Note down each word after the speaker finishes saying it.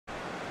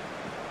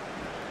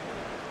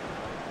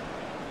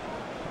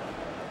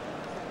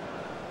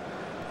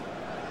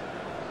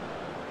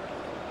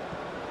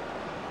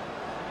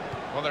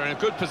Well, they're in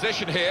a good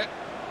position here.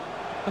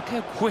 Look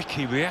how quick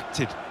he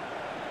reacted.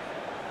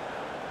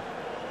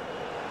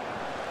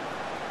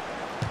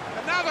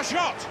 And now the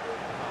shot!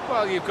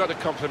 Well, you've got to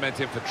compliment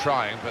him for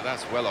trying, but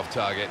that's well off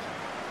target.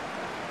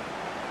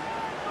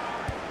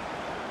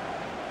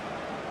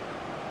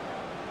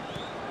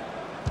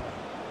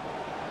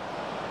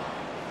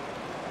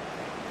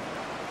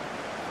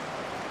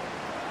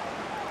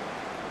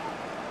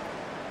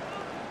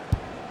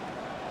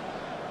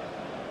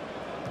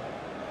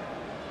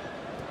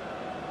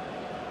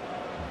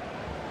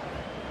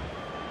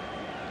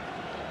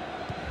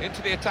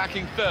 Into the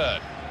attacking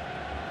third.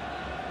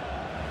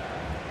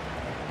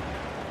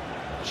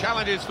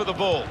 Challenges for the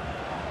ball.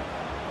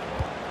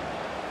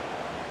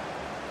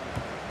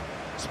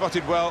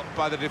 Spotted well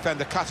by the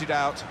defender, cut it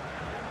out.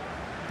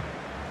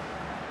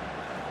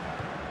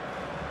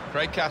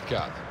 Craig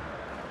Cathcart.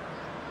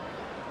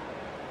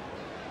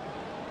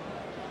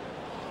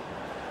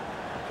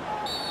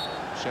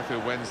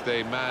 Sheffield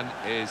Wednesday man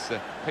is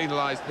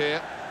penalised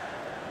here.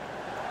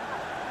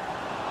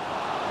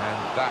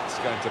 And that's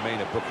going to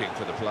mean a booking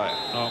for the player.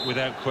 Oh,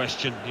 without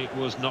question, it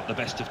was not the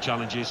best of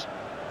challenges.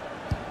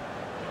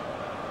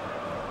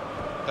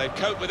 They've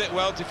coped with it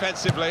well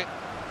defensively.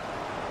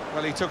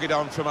 Well, he took it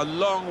on from a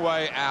long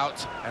way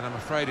out, and I'm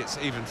afraid it's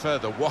even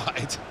further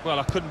wide. Well,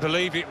 I couldn't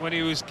believe it when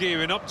he was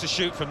gearing up to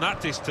shoot from that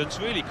distance,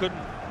 really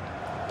couldn't.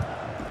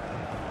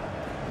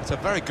 It's a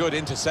very good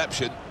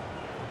interception.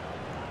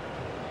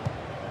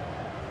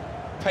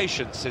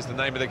 Patience is the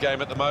name of the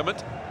game at the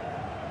moment.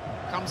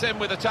 Comes in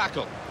with a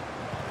tackle.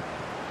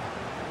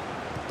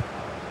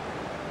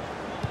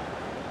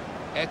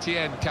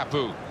 Etienne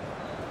Capoue.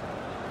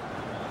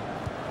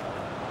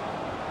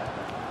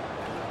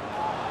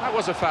 That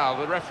was a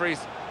foul. The referee's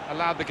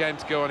allowed the game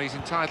to go on. He's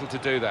entitled to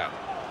do that.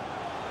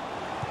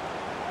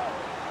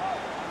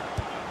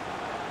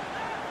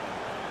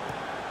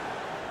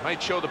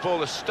 Made sure the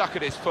ball is stuck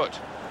at his foot.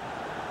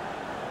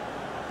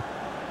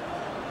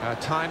 A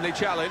timely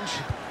challenge.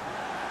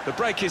 The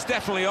break is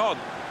definitely on.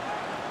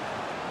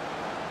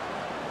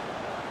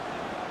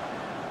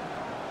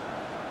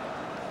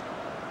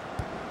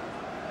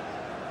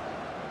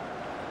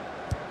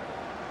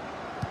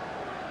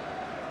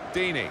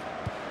 Deeney.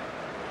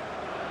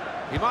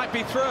 He might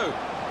be through.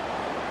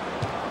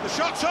 The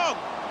shot's on!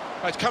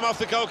 Oh, it's come off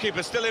the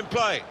goalkeeper, still in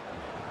play.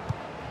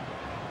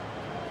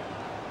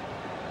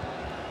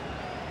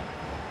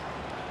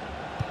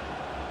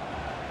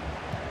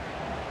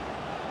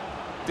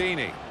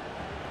 Deeney.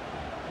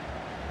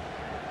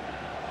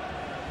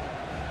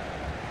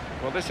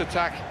 Well, this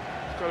attack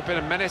has got a bit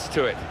of menace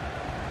to it.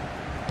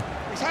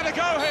 He's had a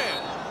go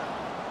here!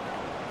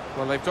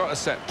 Well, they've got a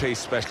set-piece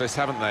specialist,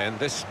 haven't they? And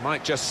this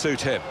might just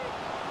suit him.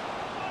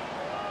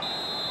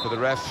 For the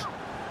ref,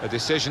 a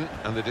decision,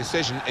 and the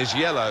decision is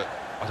yellow.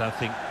 I don't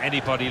think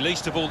anybody,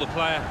 least of all the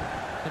player,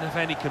 can have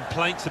any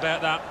complaints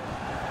about that.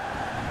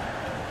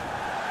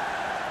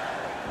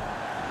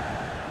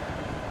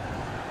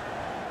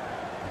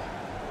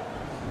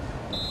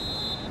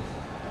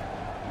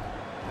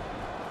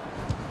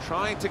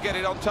 Trying to get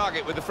it on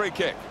target with the free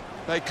kick.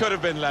 They could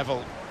have been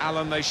level.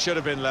 Alan, they should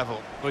have been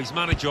level. Well, his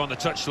manager on the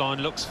touchline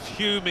looks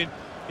fuming.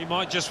 He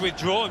might just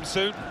withdraw him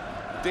soon.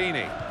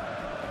 Deeney.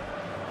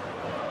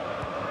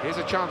 Here's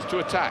a chance to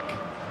attack.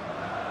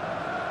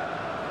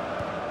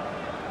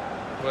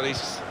 Well,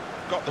 he's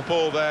got the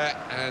ball there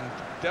and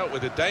dealt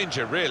with the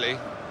danger, really.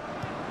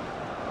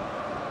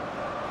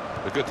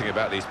 The good thing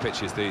about these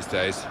pitches these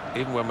days,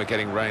 even when we're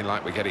getting rain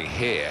like we're getting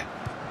here,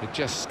 it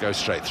just goes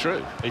straight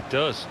through. It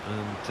does,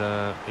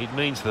 and it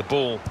means the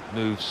ball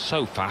moves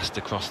so fast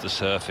across the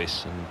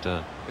surface.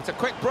 And it's a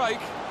quick break.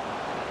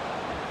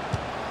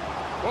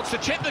 Wants to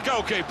chip the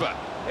goalkeeper.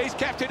 He's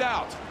kept it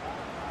out.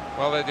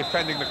 Well, they're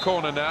defending the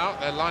corner now.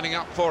 They're lining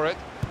up for it.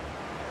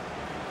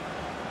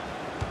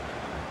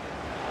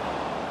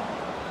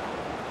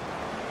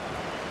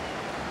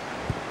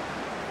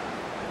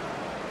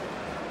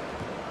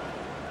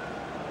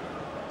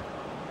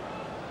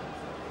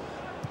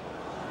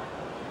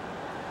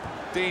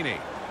 Deeney.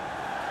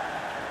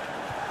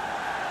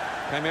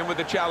 Came in with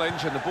the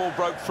challenge and the ball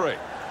broke free.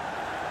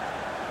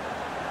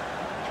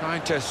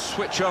 Trying to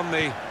switch on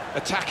the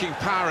attacking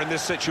power in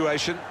this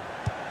situation.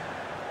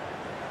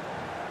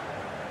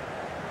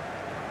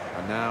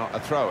 And now a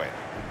throw-in.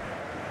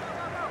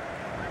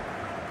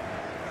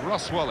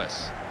 Ross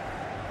Wallace.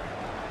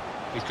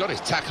 He's got his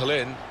tackle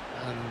in,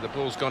 and the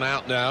ball's gone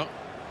out now.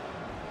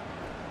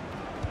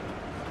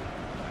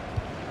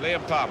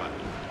 Liam Palmer.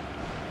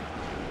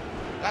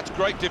 That's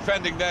great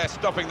defending there,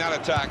 stopping that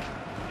attack.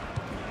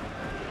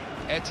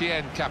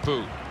 Etienne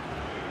Capoue.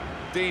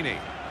 Deeney.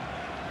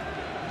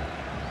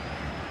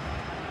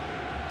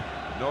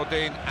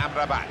 Nordin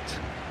Amrabat.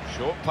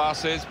 Short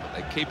passes, but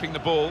they're keeping the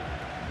ball.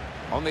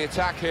 On the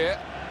attack here.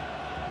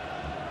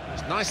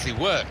 It's nicely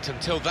worked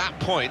until that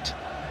point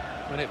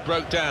when it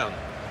broke down.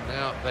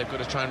 Now they've got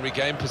to try and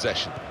regain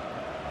possession.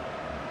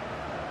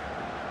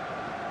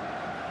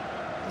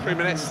 3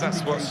 minutes,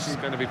 that's what's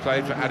going to be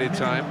played for added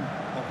time.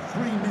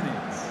 3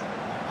 minutes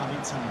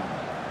added time.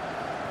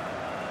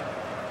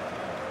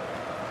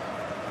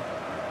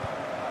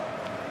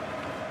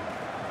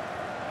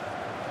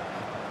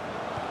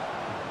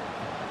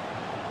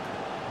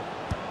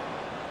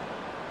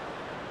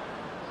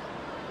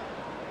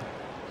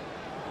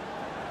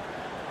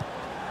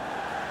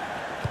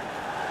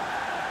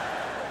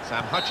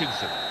 Sam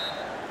Hutchinson.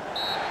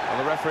 Well,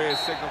 the referee has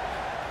signalled.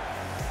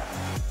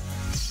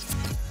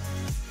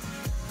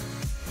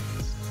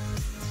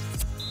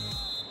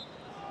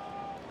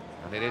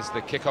 And it is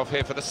the kick-off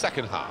here for the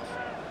second half.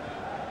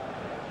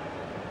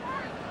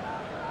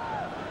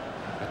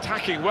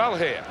 Attacking well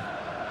here.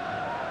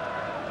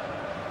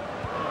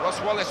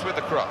 Ross Wallace with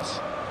the cross.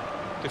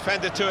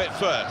 Defender to it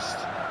first.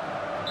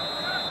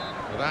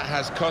 Well, that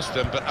has cost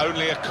them, but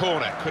only a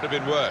corner. Could have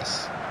been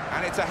worse.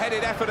 And it's a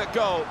headed effort at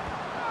goal.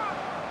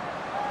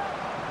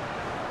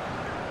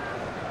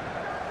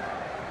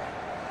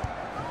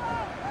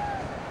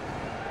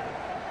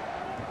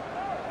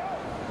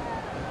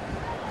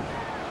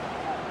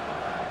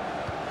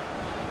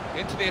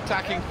 Into the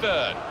attacking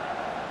third.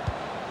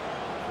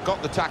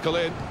 Got the tackle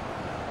in.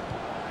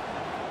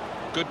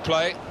 Good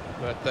play,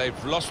 but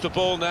they've lost the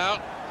ball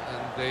now,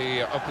 and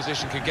the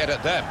opposition can get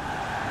at them.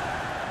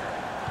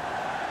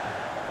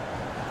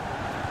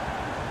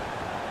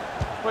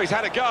 Well, he's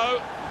had a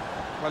go.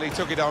 Well, he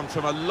took it on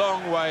from a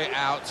long way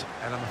out,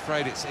 and I'm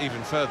afraid it's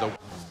even further.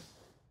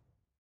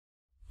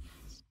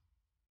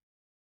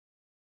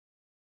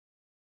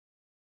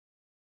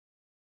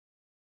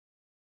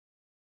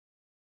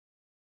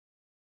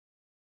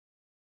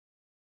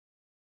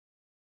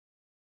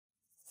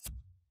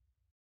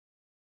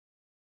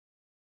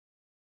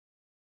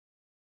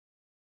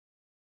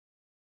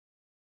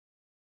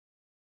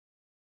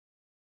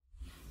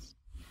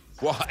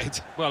 Wide.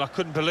 Well, I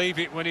couldn't believe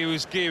it when he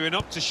was gearing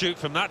up to shoot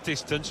from that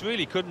distance.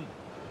 Really couldn't.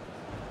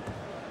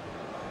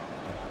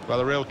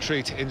 Well, a real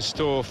treat in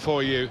store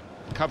for you.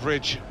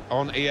 Coverage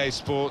on EA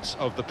Sports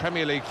of the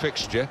Premier League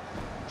fixture.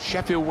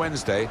 Sheffield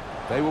Wednesday,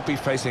 they will be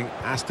facing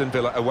Aston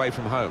Villa away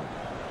from home.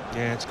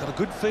 Yeah, it's got a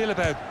good feel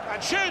about it.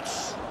 And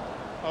shoots!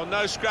 Oh,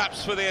 no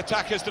scraps for the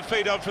attackers to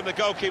feed on from the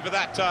goalkeeper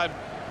that time.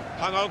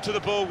 Hung on to the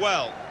ball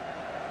well.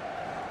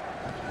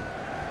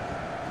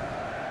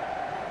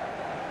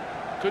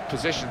 Good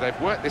position.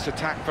 They've worked this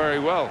attack very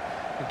well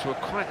into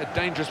quite a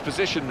dangerous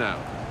position now.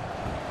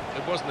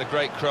 It wasn't a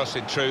great cross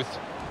in truth.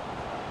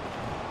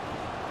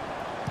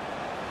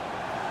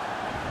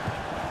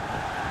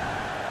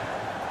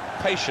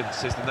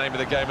 Patience is the name of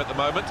the game at the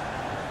moment.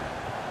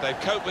 They've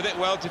coped with it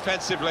well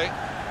defensively.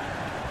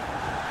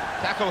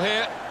 Tackle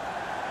here.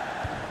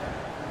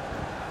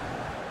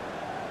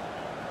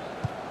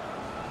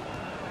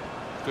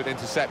 Good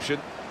interception.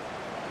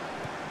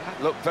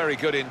 That looked very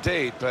good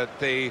indeed, but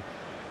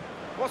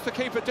what's the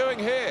keeper doing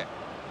here?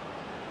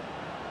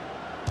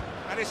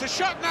 And it's a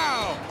shot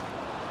now!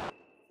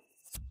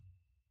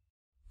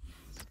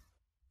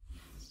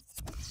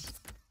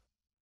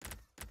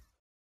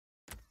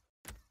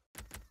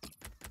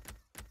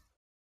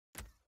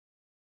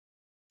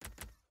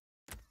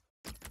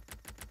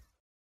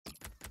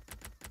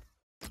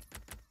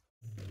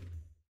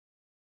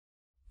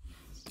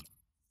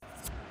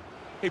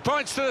 He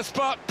points to the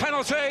spot,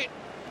 penalty!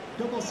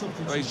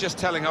 Well, he's just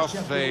telling off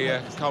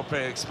the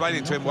culprit,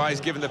 explaining to him why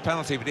he's given the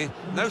penalty, but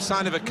no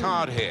sign of a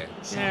card here.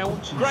 Yeah,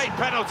 great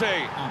penalty!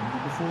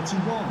 Number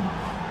 41.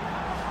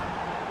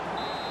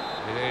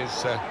 It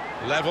is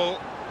level.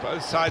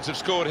 Both sides have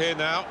scored here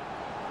now.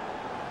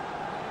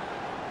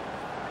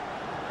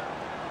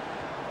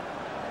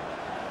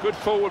 Good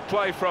forward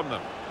play from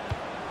them.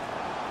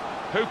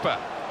 Hooper.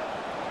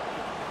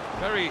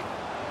 Very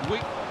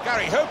weak.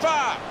 Gary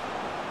Hooper!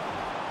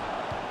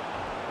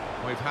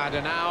 We've had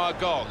an hour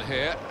gone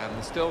here,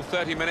 and still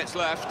 30 minutes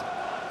left.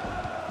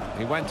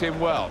 He went in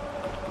well.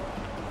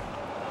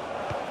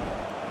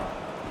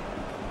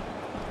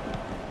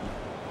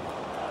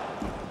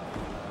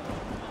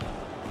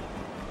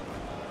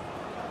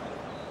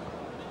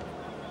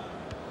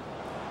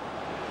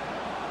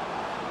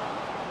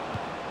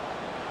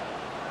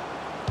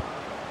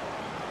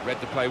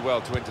 Read the play well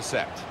to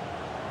intercept.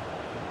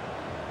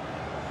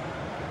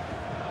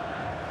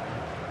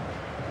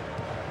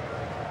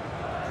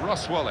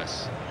 Ross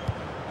Wallace.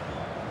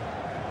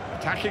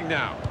 Attacking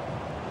now.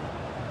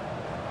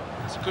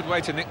 It's a good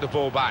way to nick the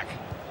ball back.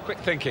 Quick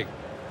thinking.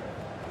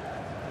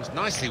 It was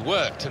nicely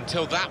worked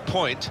until that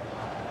point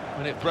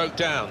when it broke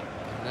down.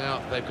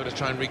 Now they've got to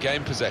try and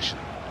regain possession.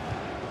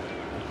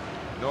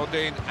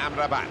 Nordin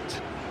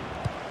Amrabat.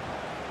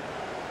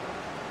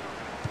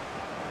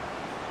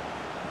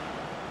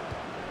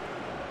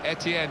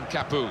 Etienne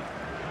Capoue.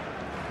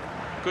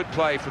 Good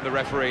play from the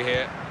referee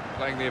here,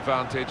 playing the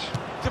advantage.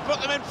 To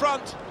put them in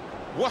front.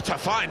 What a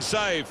fine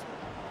save.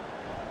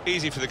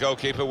 Easy for the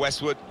goalkeeper,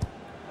 Westwood.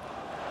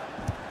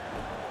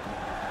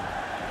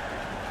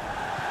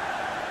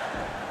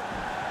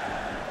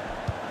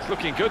 It's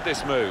looking good,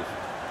 this move.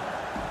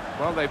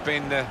 Well, they've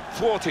been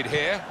thwarted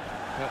here.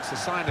 That's a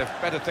sign of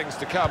better things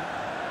to come.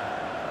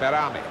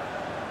 Berami.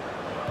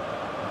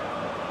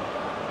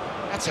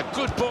 That's a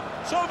good ball.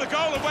 Saw the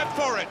goal and went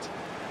for it.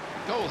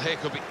 Goal here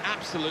could be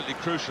absolutely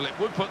crucial. It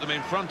would put them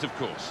in front, of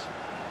course.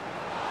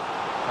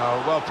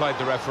 Oh, well played,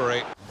 the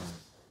referee.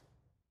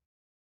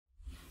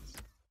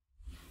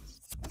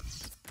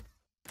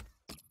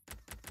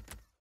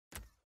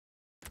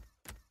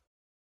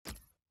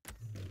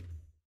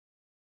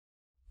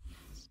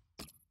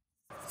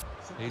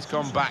 He's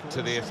gone back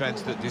to the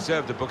offence that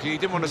deserved the booking. He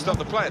didn't want to stop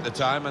the play at the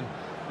time, and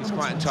he's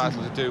quite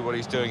entitled to do what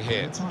he's doing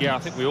here. Yeah, I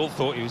think we all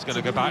thought he was going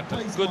to go back,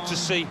 but good to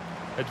see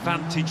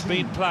advantage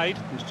being played.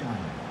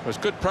 There's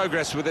good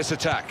progress with this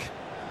attack.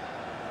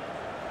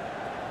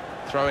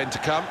 Throw in to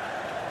come.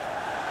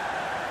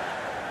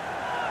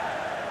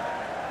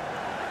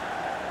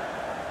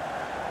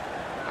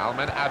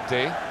 Almen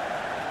Abdi.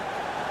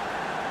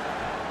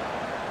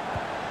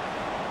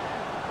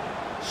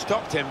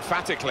 Stopped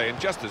emphatically and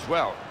just as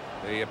well.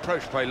 The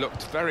approach play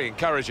looked very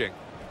encouraging.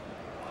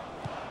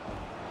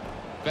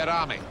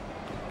 Berami.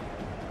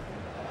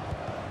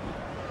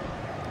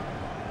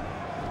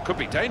 Could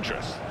be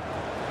dangerous.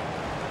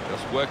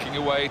 Just working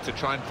away to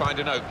try and find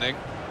an opening.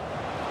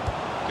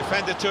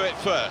 Defender to it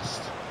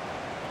first.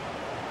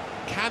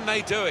 Can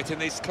they do it in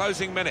these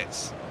closing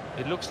minutes?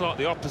 It looks like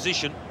the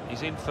opposition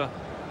is in for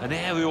an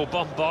aerial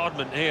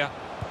bombardment here,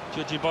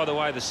 judging by the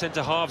way the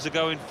centre-halves are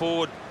going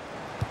forward.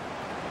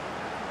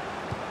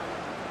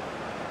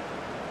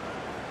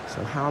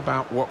 So how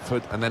about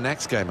Watford and the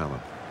next game, Alan?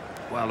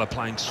 Well, they're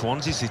playing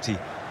Swansea City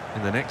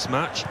in the next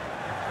match,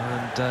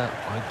 and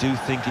I do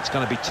think it's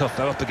going to be tough.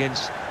 They're up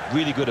against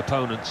really good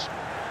opponents.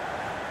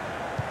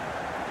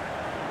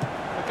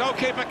 The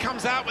goalkeeper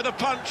comes out with a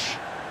punch.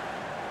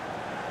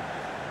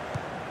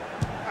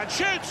 And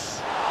shoots!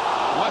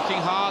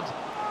 Working hard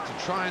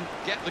to try and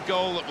get the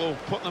goal that will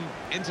put them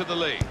into the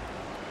lead.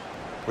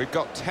 We've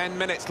got 10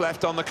 minutes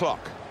left on the clock.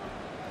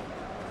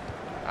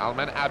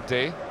 Almen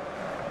Abdi.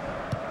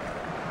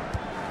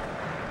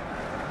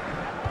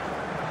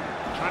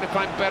 Trying to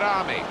find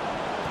Berami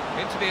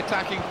into the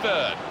attacking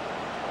third.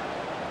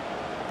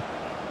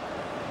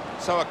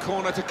 So a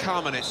corner to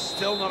come, and it's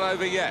still not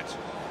over yet.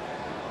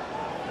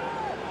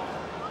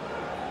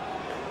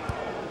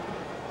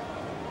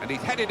 And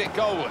he's headed it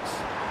goalwards.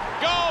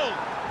 Goal!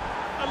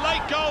 A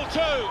late goal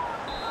too.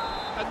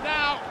 And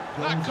now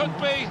that could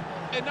be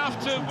enough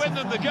to win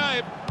them the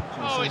game.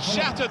 Oh, it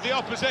shattered the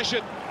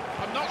opposition.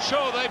 I'm not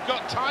sure they've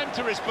got time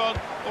to respond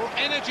or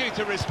energy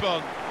to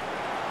respond.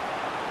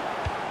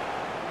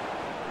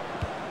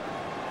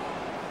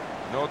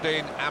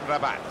 Nordin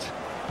Amrabat.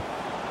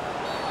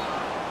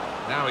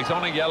 Now he's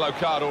on a yellow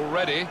card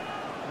already.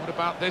 What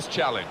about this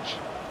challenge?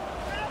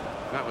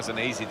 That was an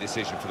easy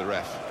decision for the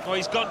ref. Well,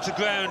 he's gone to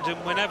ground, and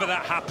whenever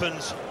that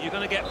happens, you're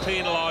going to get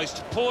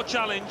penalised. Poor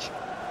challenge.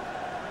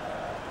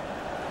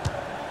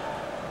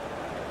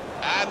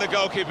 And the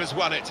goalkeeper's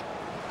won it.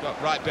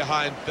 Got right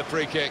behind the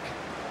free kick.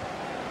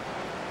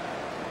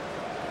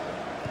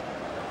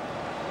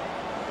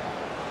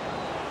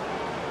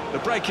 The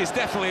break is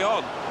definitely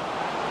on.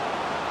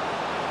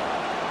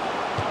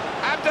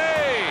 Abdi!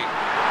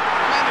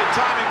 Splendid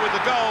timing with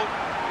the goal.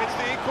 It's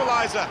the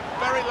equaliser,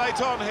 very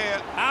late on here.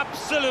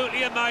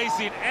 Absolutely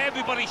amazing.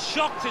 Everybody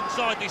shocked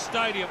inside this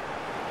stadium.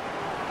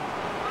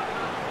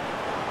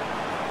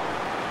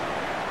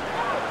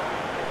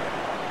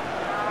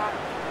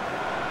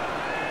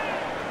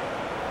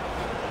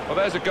 Well,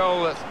 there's a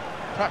goal that's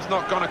perhaps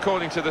not gone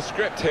according to the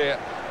script here.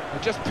 They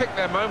just picked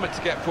their moment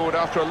to get forward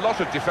after a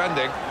lot of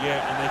defending.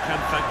 Yeah, and they can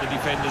thank the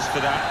defenders for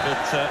that.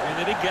 But when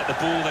they did get the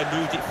ball, they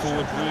moved it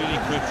forward really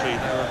quickly.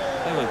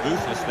 They were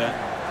ruthless there.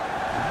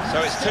 So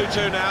it's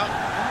 2-2 now.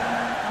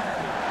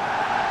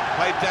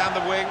 Played down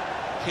the wing,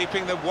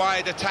 keeping the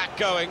wide attack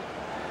going.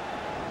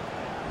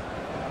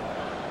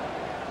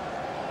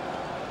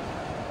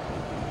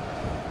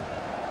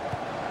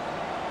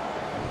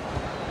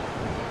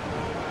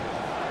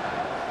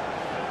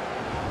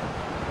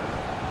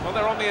 Well,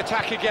 they're on the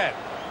attack again.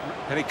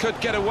 And he could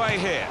get away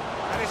here.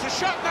 And it's a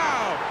shot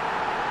now!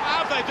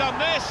 How have they done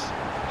this?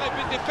 They've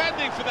been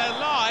defending for their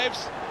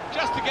lives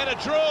just to get a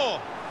draw.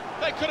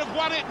 They could have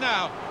won it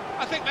now.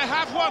 I think they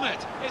have won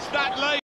it. It's that late.